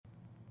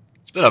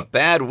It's been a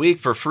bad week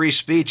for free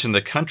speech in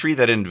the country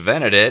that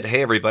invented it.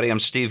 Hey, everybody,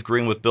 I'm Steve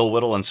Green with Bill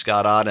Whittle and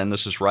Scott Ott, and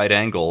this is Right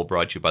Angle,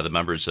 brought to you by the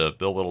members of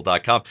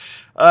BillWhittle.com.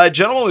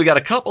 Gentlemen, we got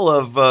a couple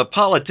of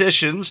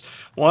politicians,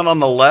 one on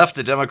the left,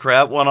 a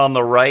Democrat, one on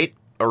the right,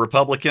 a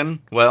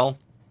Republican. Well,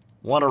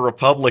 one a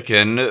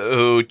Republican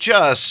who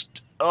just,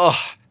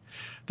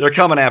 they're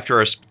coming after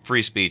our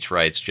free speech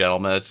rights,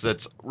 gentlemen.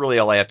 That's really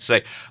all I have to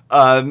say.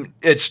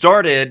 It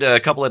started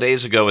a couple of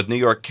days ago with New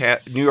York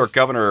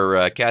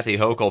Governor Kathy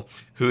Hochul,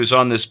 who's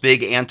on this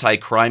big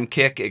anti-crime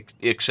kick,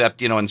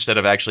 except, instead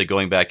of actually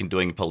going back and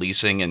doing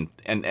policing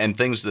and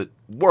things that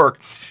work,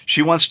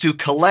 she wants to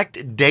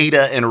collect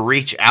data and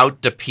reach out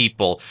to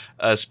people,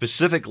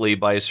 specifically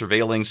by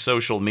surveilling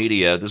social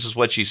media. This is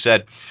what she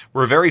said.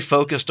 We're very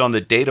focused on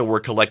the data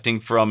we're collecting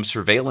from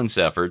surveillance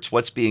efforts,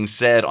 what's being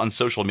said on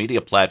social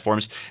media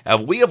platforms,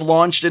 and we have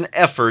launched an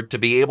effort to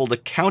be able to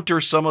counter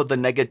some of the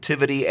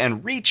negativity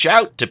and reach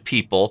out to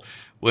people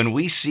when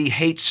we see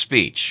hate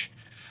speech.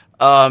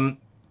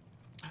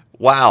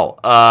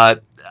 Wow.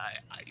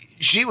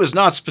 She was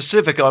not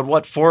specific on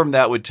what form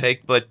that would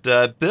take, but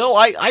Bill,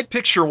 I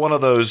picture one of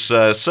those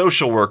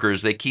social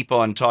workers they keep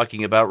on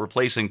talking about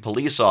replacing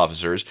police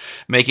officers,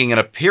 making an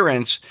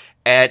appearance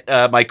at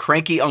my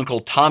cranky Uncle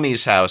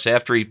Tommy's house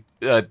after he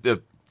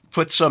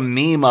put some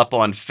meme up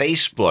on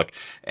Facebook,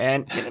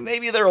 and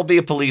maybe there will be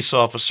a police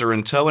officer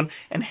in tow and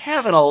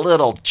having a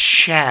little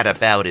chat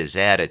about his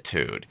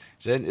attitude.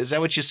 Is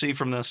that what you see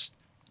from this?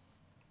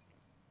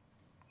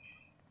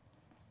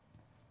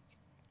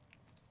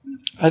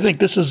 I think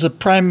this is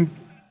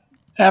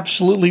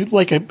absolutely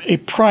like a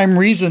prime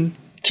reason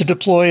to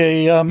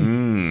deploy a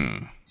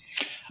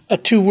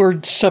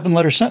 2-word,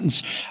 7-letter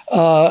sentence.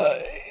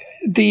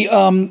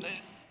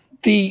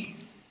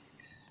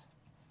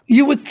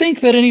 You would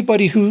think that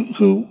anybody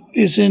who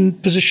is in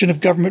position of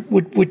government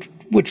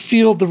would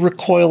feel the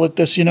recoil at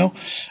this. I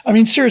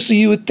mean, seriously,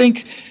 you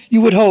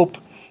would hope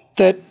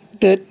that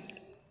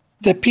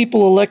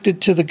people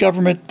elected to the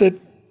government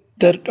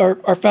that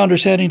our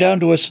founders handing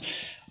down to us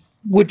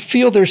would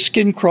feel their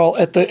skin crawl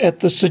at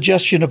the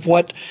suggestion of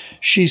what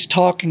she's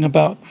talking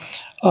about.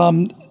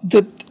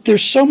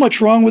 There's so much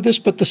wrong with this,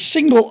 but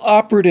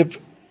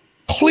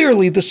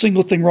clearly the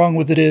single thing wrong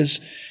with it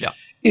is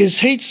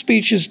hate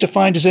speech is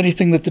defined as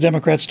anything that the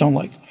Democrats don't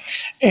like.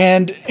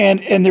 And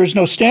there's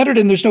no standard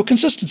and there's no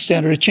consistent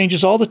standard. It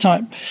changes all the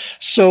time.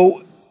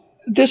 So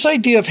this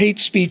idea of hate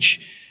speech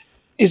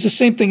is the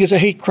same thing as a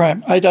hate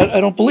crime. I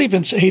don't believe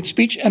in hate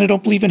speech and I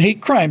don't believe in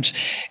hate crimes.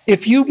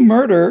 If you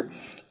murder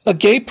a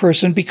gay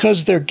person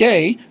because they're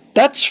gay,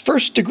 that's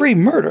first-degree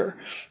murder.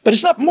 But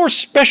it's not more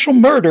special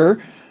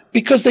murder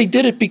because they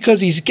did it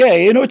because he's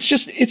gay. All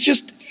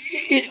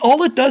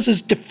it does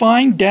is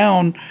define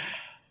down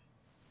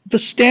the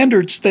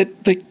standards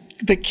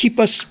that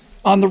keep us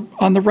on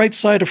the right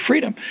side of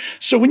freedom.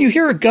 So when you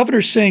hear a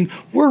governor saying,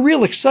 we're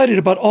real excited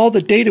about all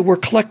the data we're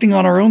collecting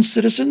on our own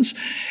citizens,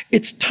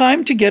 it's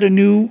time to get a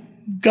new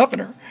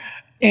governor.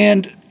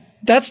 And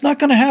that's not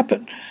going to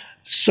happen.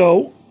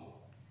 So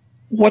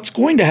what's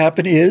going to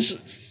happen is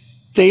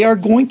they are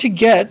going to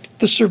get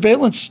the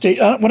surveillance state.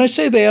 When I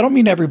say they, I don't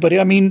mean everybody.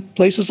 I mean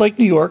places like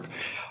New York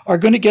are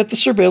going to get the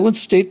surveillance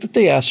state that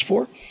they asked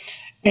for.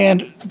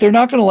 And they're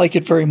not going to like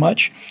it very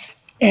much.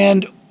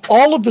 And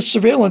all of the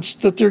surveillance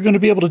that they're going to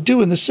be able to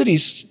do in the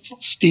cities,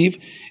 Steve,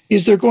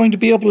 is they're going to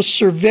be able to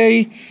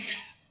survey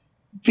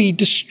the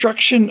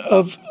destruction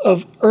of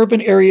urban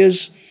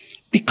areas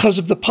because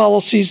of the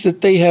policies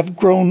that they have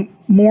grown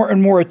more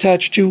and more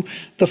attached to,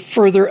 the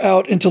further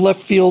out into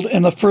left field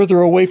and the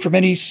further away from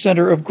any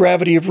center of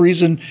gravity of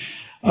reason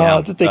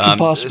that they can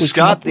possibly Scott,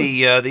 come up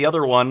with. The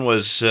other one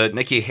was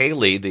Nikki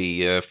Haley,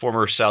 the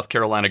former South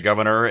Carolina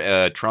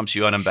governor, Trump's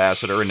UN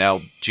ambassador, and now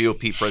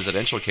GOP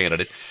presidential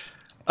candidate.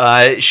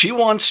 She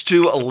wants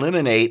to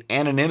eliminate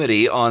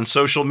anonymity on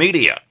social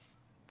media.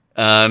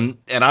 And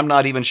I'm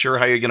not even sure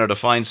how you're going to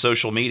define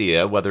social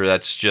media, whether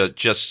that's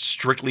just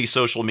strictly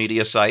social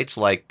media sites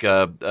like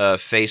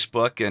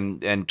Facebook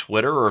and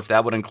Twitter, or if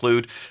that would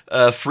include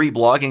free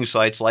blogging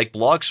sites like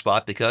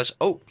Blogspot, because,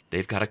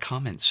 they've got a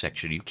comment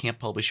section. You can't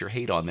publish your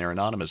hate on there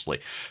anonymously.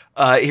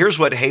 Here's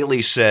what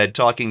Haley said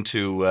talking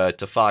to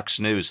Fox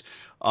News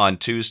on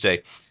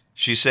Tuesday.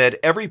 She said,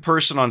 every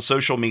person on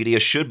social media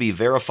should be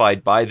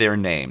verified by their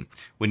name.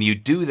 When you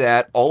do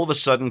that, all of a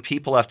sudden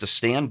people have to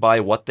stand by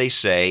what they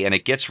say, and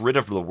it gets rid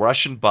of the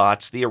Russian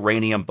bots, the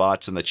Iranian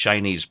bots, and the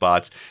Chinese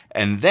bots.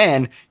 And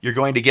then you're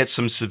going to get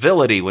some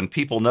civility when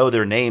people know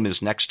their name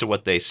is next to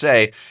what they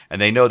say, and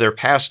they know their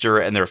pastor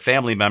and their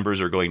family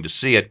members are going to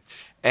see it.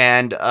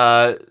 And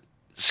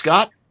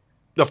Scott,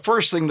 the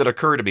first thing that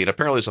occurred to me, and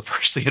apparently it's the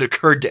first thing that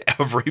occurred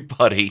to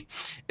everybody,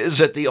 is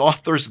that the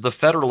authors of the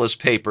Federalist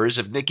Papers,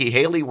 if Nikki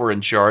Haley were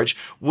in charge,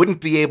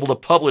 wouldn't be able to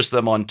publish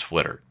them on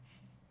Twitter.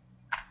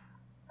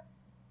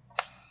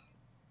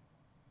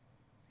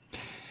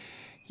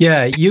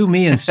 Yeah, you,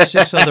 me, and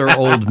 6 other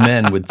old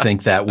men would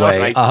think that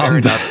way. All right, fair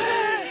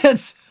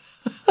enough.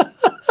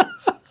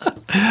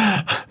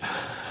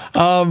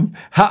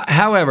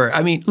 However,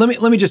 I mean,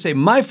 let me just say,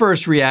 my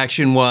first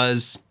reaction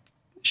was,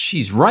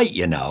 she's right,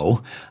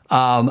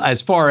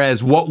 as far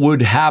as what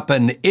would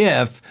happen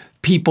if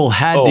people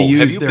had to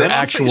use their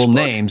actual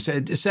names,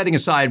 setting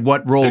aside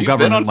what role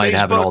government might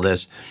have in all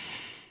this.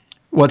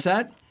 What's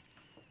that?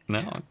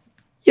 No.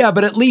 Yeah,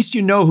 but at least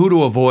you know who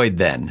to avoid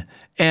then.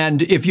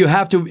 And if you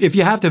have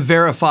to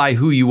verify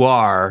who you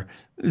are,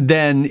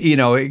 then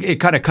it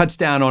kind of cuts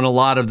down on a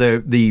lot of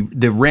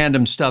the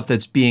random stuff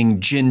that's being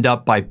ginned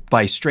up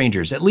by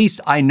strangers. At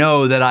least I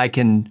know that I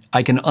can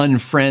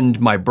unfriend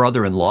my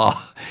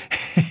brother-in-law,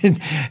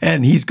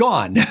 and he's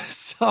gone.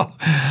 So,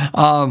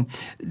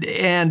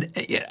 and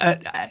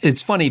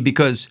it's funny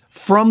because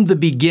from the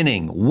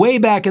beginning, way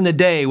back in the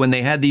day when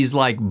they had these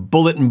like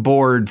bulletin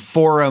board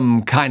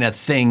forum kind of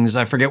things,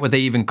 I forget what they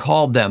even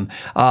called them.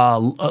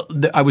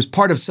 I was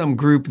part of some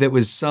group that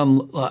was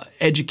some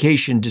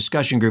education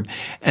discussion group.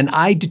 And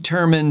I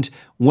determined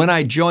when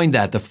I joined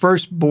that, the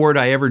first board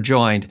I ever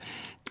joined,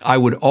 I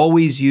would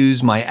always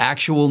use my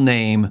actual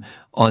name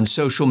on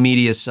social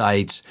media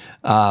sites,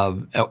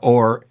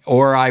 or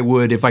I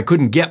would, if I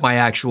couldn't get my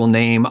actual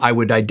name, I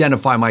would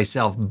identify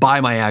myself by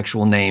my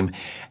actual name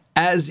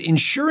as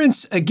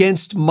insurance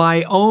against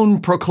my own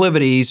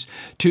proclivities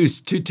to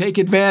take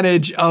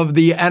advantage of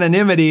the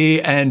anonymity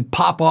and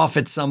pop off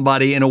at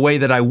somebody in a way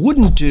that I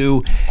wouldn't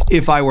do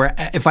if I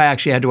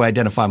actually had to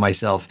identify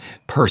myself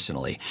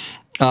personally.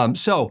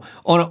 So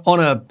on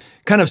a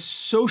kind of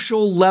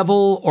social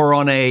level or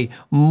on a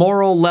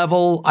moral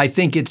level, I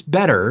think it's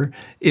better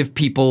if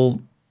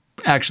people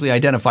actually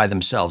identify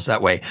themselves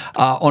that way.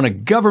 On a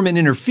government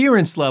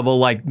interference level,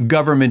 like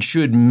government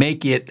should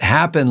make it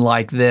happen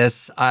like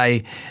this,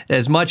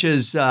 as much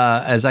as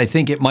I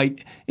think it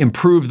might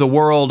improve the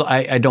world,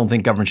 I don't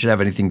think government should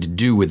have anything to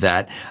do with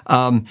that.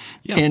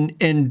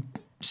 And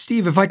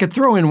Steve, if I could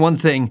throw in one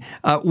thing,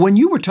 when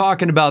you were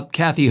talking about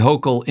Kathy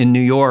Hochul in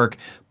New York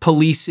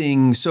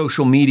policing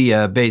social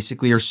media,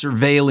 basically, or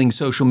surveilling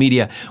social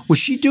media, was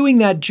she doing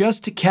that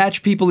just to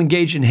catch people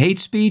engaged in hate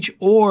speech,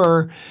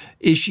 or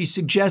is she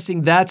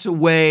suggesting that's a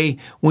way,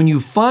 when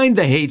you find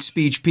the hate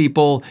speech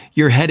people,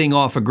 you're heading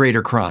off a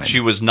greater crime? She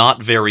was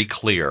not very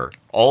clear.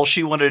 All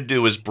she wanted to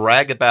do was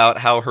brag about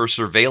how her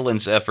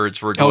surveillance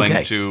efforts were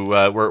going to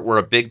were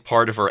a big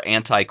part of her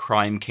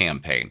anti-crime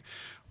campaign,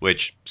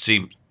 which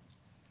seemed...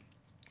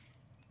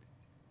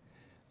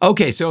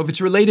 Okay, so if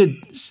it's related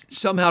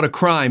somehow to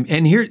crime,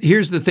 and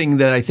here's the thing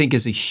that I think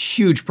is a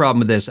huge problem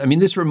with this. I mean,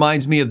 this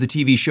reminds me of the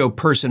TV show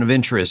Person of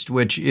Interest,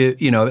 which,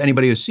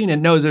 anybody who's seen it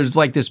knows there's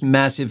like this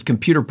massive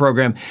computer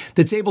program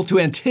that's able to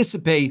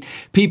anticipate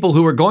people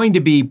who are going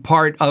to be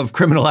part of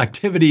criminal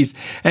activities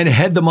and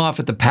head them off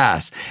at the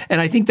pass.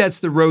 And I think that's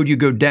the road you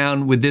go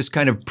down with this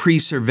kind of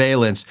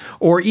pre-surveillance,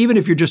 or even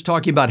if you're just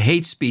talking about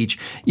hate speech,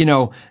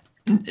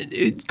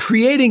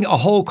 creating a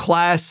whole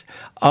class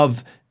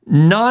of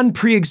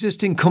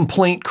non-pre-existing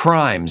complaint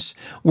crimes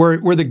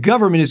where the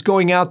government is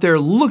going out there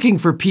looking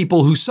for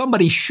people who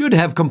somebody should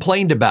have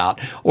complained about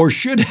or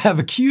should have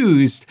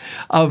accused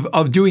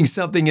of doing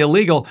something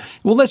illegal.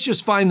 Well, let's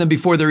just find them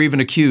before they're even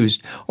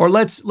accused. Or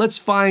let's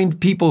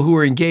find people who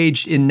are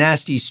engaged in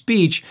nasty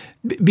speech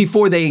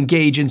before they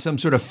engage in some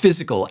sort of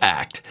physical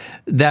act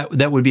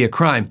that would be a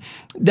crime.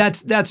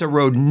 That's a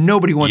road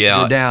nobody wants to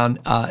go down,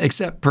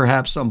 except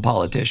perhaps some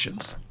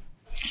politicians.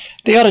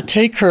 They ought to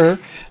take her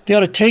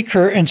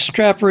and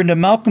strap her into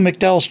Malcolm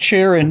McDowell's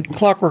chair in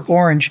Clockwork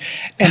Orange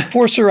and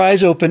force her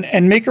eyes open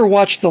and make her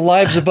watch the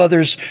lives of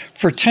others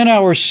for 10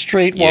 hours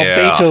straight while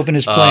Beethoven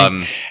is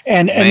playing.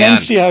 And then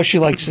see how she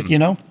likes it,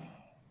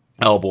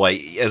 Oh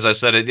boy, as I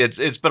said,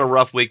 it's been a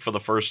rough week for the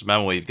First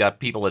Amendment. We've got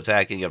people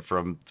attacking it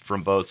from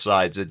both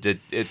sides.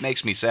 It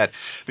makes me sad.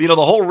 But, the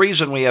whole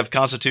reason we have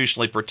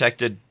constitutionally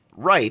protected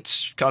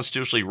rights,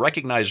 constitutionally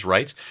recognized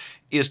rights,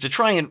 is to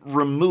try and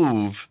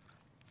remove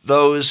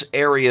those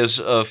areas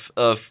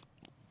of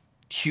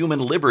human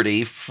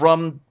liberty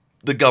from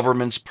the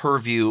government's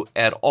purview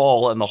at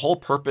all. And the whole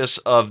purpose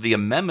of the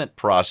amendment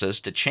process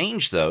to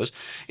change those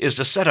is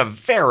to set a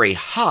very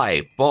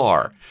high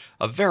bar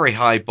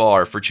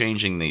for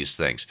changing these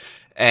things.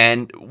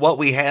 And what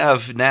we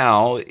have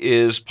now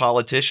is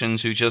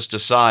politicians who just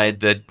decide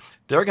that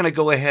they're going to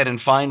go ahead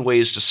and find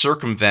ways to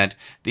circumvent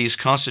these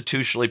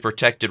constitutionally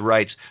protected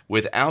rights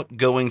without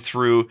going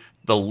through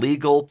the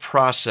legal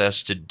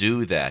process to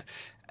do that.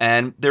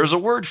 And there's a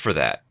word for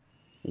that: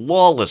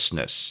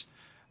 lawlessness.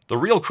 The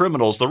real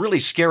criminals, the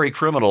really scary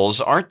criminals,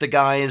 aren't the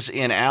guys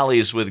in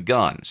alleys with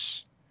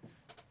guns.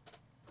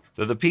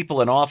 They're the people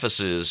in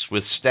offices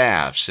with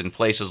staffs in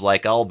places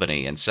like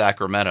Albany and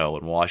Sacramento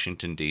and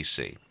Washington,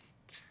 D.C. And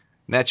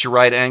that's your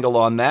right angle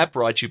on that,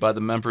 brought to you by the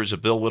members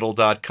of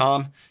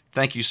BillWhittle.com.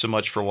 Thank you so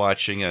much for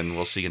watching, and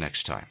we'll see you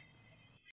next time.